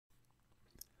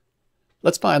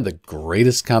Let's find the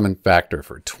greatest common factor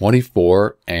for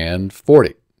 24 and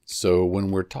 40. So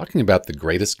when we're talking about the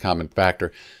greatest common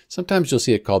factor, sometimes you'll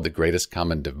see it called the greatest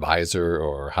common divisor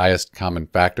or highest common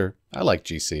factor. I like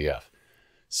GCF.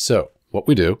 So what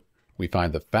we do, we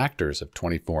find the factors of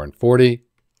 24 and 40,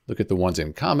 look at the ones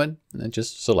in common, and then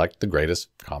just select the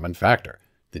greatest common factor,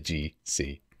 the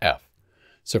GCF.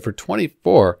 So for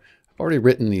 24, I've already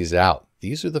written these out.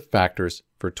 These are the factors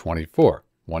for 24.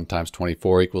 1 times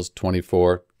 24 equals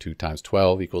 24, 2 times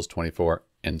 12 equals 24,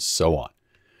 and so on.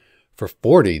 For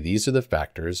 40, these are the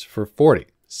factors for 40.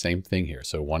 Same thing here.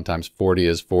 So 1 times 40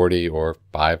 is 40, or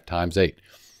 5 times 8.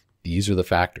 These are the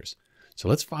factors. So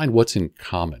let's find what's in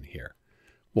common here.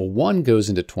 Well, 1 goes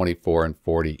into 24 and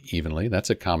 40 evenly. That's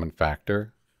a common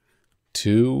factor.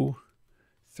 2,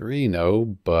 3,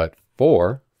 no, but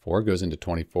 4. 4 goes into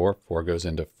 24, 4 goes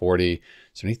into 40.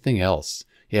 Is there anything else?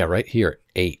 Yeah, right here,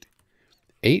 8.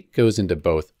 8 goes into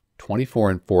both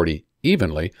 24 and 40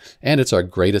 evenly, and it's our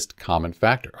greatest common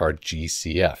factor, our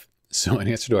GCF. So in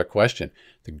answer to our question,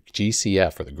 the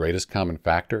GCF, or the greatest common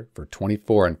factor for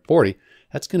 24 and 40,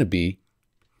 that's going to be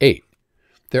 8.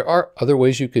 There are other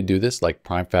ways you could do this, like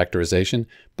prime factorization,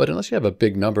 but unless you have a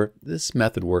big number, this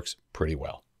method works pretty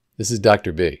well. This is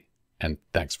Dr. B, and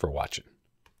thanks for watching.